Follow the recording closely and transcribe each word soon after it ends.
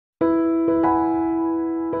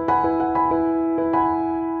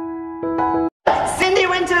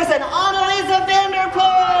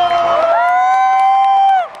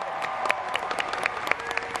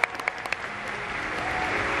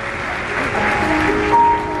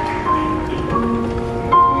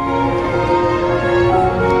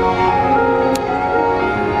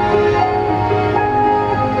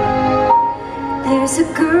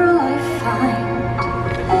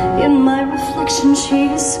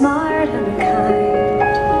smart and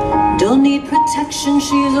kind. Don't need protection,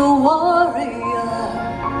 she's a warrior.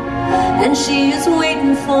 And she is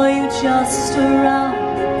waiting for you just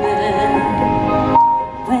around the bend.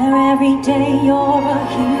 Where every day you're a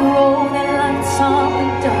hero that lights up the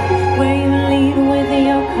dark. Where you lead with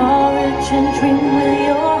your courage and dream with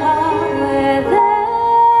your heart. Where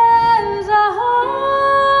there's a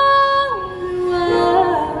whole new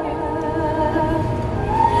world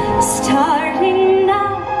starting now.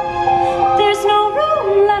 There's no room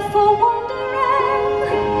left for wondering.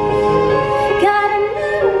 Got a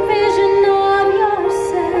new vision of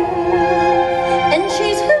yourself, and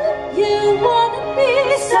she's who you wanna be.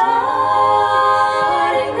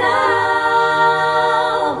 Starting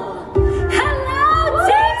now. Hello,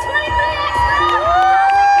 D23X.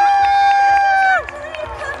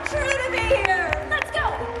 Come true to be here. Let's go.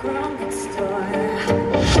 Girl next door.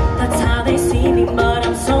 That's how they see me, but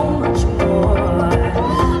I'm so much more.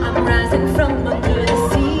 I'm rising from under the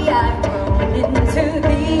sea. I've grown into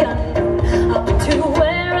the unknown, up to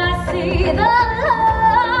where I see the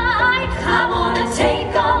light. I wanna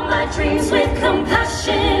take all my dreams with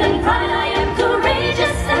compassion and pride. I am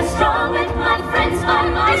courageous and strong with my friends by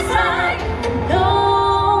my side. Who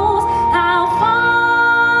knows how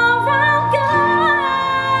far I'll go?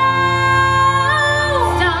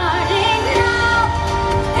 Starting now,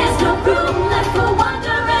 there's no room left for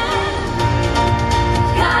wondering.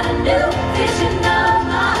 Got a new vision of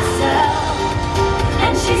myself,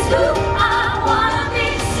 and she's who I wanna be.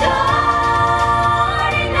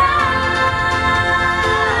 Starting now.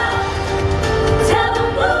 Tell the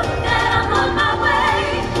moon that I'm on my way.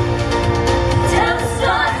 Tell the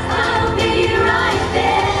stars I'll be right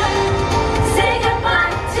there. Say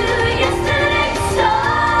goodbye to yesterday.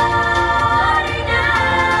 Starting now.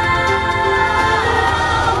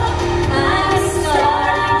 I'm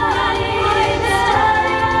starting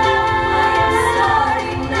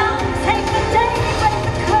now. Take the day, break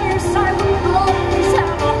the curse. I will always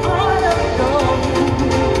have a heart of gold.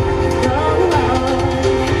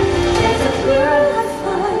 There's a girl I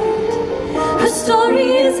find. Her story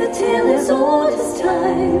is a tale as old as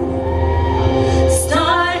time.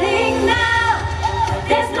 Starting now.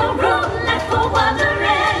 There's no room left for wondering.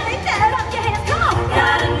 Up your hands, come on.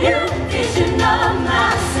 Got a new vision of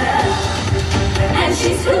myself, and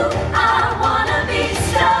she's who I wanna be.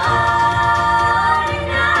 Starting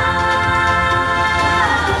now.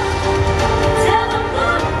 Tell the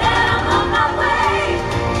moon that I'm on my way.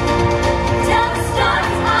 Tell the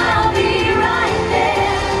stars I'll be right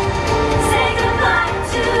there. Say goodbye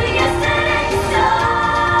to yesterday.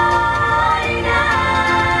 Starting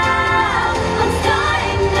now. I'm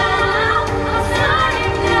starting now. I'm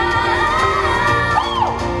starting now.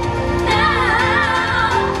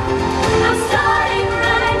 Now. I'm starting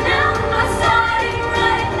right now. I'm starting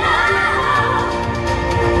right now.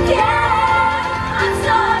 Yeah, I'm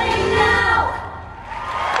starting now.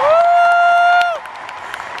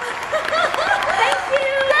 Thank you.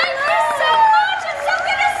 Thank you so much. It's so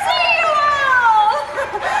good to see you all.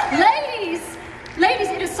 Ladies,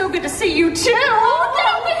 it is so good to see you too. Get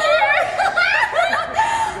over here.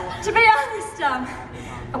 To be honest,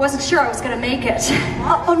 I wasn't sure I was going to make it.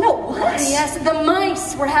 Oh no, what? Yes, the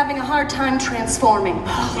mice were having a hard time transforming.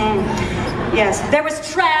 Yes, there was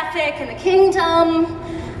traffic in the kingdom.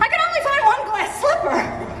 I could only find one glass slipper.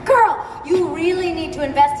 Girl, you really need to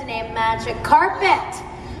invest in a magic carpet.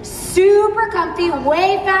 Super comfy,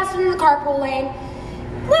 way faster than the carpool lane.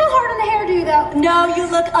 Little hard on the hairdo though. No, you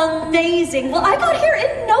look amazing. Well, I got here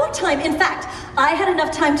in no time. In fact, I had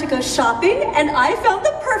enough time to go shopping, and I found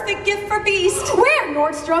the perfect gift for Beast. Where,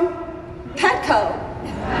 Nordstrom? Petco.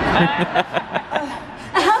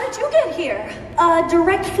 How did you get here?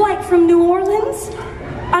 Direct flight from New Orleans.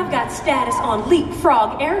 I've got status on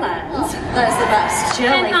Leapfrog Airlines. That's the best,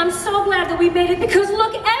 Jilly. And I'm so glad that we made it because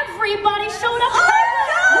look, everybody showed up.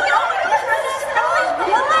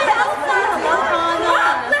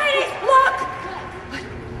 Ladies, look!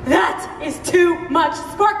 That is too much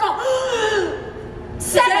sparkle.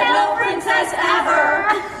 Said no princess ever.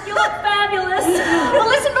 You look fabulous. Well,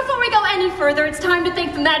 listen, before we go any further, it's time to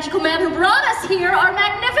thank the magical man who brought us here, our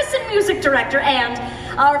magnificent music director, and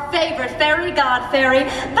our favorite fairy god fairy,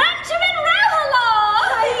 Benjamin Raveloff.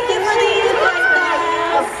 Thank you for the invite,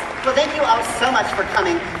 guys. Well, thank you all so much for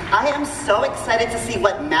coming. I am so excited to see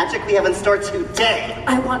what magic we have in store today.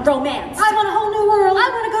 I want romance. I want a whole new world. I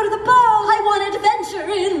want to go to the ball. I want adventure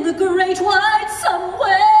in the great wide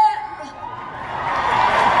somewhere.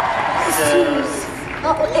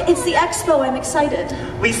 Oh, it's the expo. I'm excited.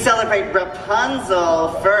 We celebrate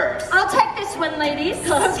Rapunzel first. I'll take this one, ladies.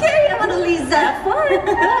 Okay, I'm gonna leave that fun.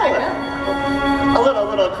 A little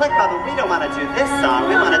click on, but we don't want to do this song.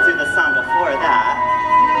 We want to do the song before that.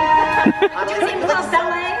 Do you think about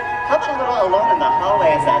ballet? How about a little Alone in the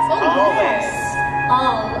Hallways as always?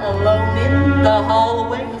 All alone in the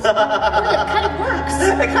hallways. It kind of works.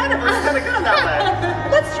 It kind of works kind of good that way.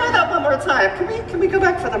 Let's try that one more time. Can we go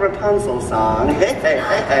back for the Rapunzel song? Hey, hey,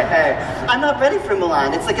 hey, hey, hey. I'm not ready for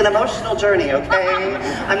Mulan. It's like an emotional journey, okay?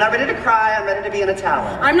 I'm not ready to cry. I'm ready to be in a tower.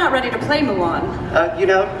 I'm not ready to play Mulan. You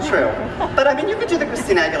know, true. But I mean, you could do the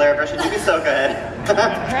Christina Aguilera version. You'd be so good.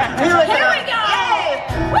 Here we go. Yay!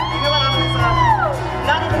 You know what,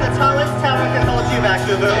 not even the tallest tower can hold you back,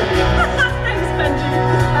 Boo-Boo. Thanks, Benji.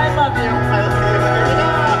 I love you. I love you. Here we go.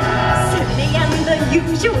 7 a.m. the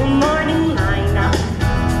usual morning lineup.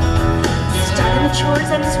 Starting the chores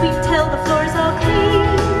and sweep till the floor's all clean.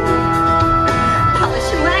 Polish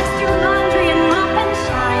and wax, do laundry and mop and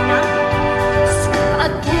shine up. Sweep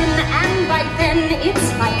again, and by then it's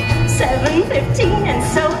like 7:15, and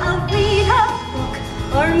so I'll read a book,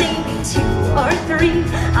 or maybe 2 or 3.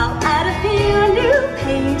 I'll add a few new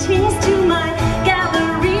paintings to my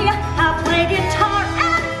gallery. I'll play guitar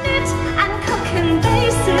and knit and cook, and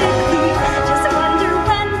basically just wonder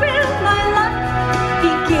when will my life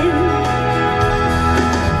begin.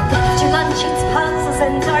 After lunch it's puzzles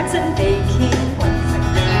and darts and baking,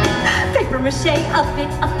 paper mache, a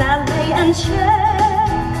bit of ballet and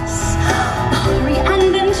chess, pottery and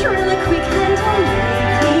ventriloquy candle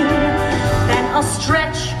making. Then I'll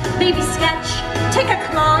stretch, maybe sketch, take a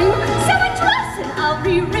climb, sew a dress, and I'll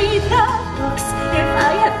reread the books if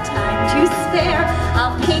I have time to spare.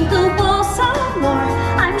 I'll paint the wall some more,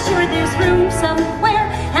 I'm sure there's room somewhere,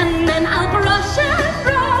 and then I'll brush and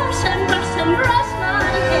brush and brush and brush my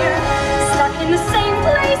hair, stuck in the same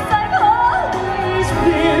place I've always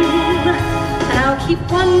been. And I'll keep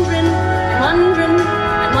wondering and wondering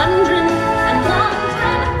and wondering and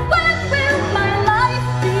wondering, when will my life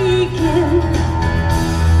begin?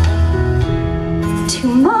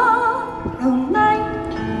 Tomorrow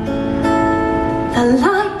night, the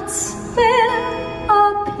lights will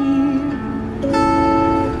appear,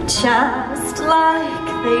 just like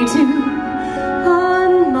they do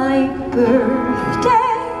on my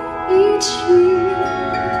birthday each year.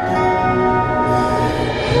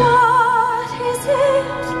 What is it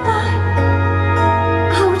like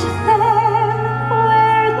out there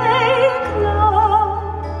where they glow?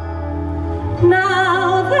 Now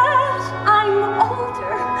that I'm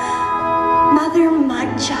older, Mother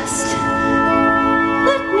might just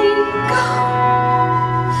let me go.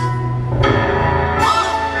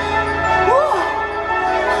 Whoa.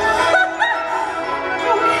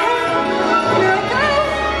 Okay, here I go.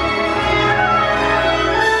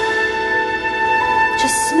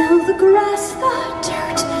 Just smell the grass, the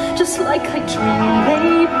dirt, just like I dreamed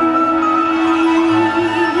they'd be.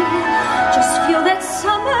 Just feel that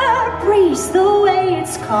summer breeze, the way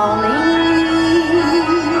it's calling me.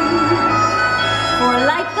 For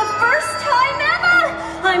like the first time ever,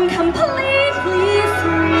 I'm complete.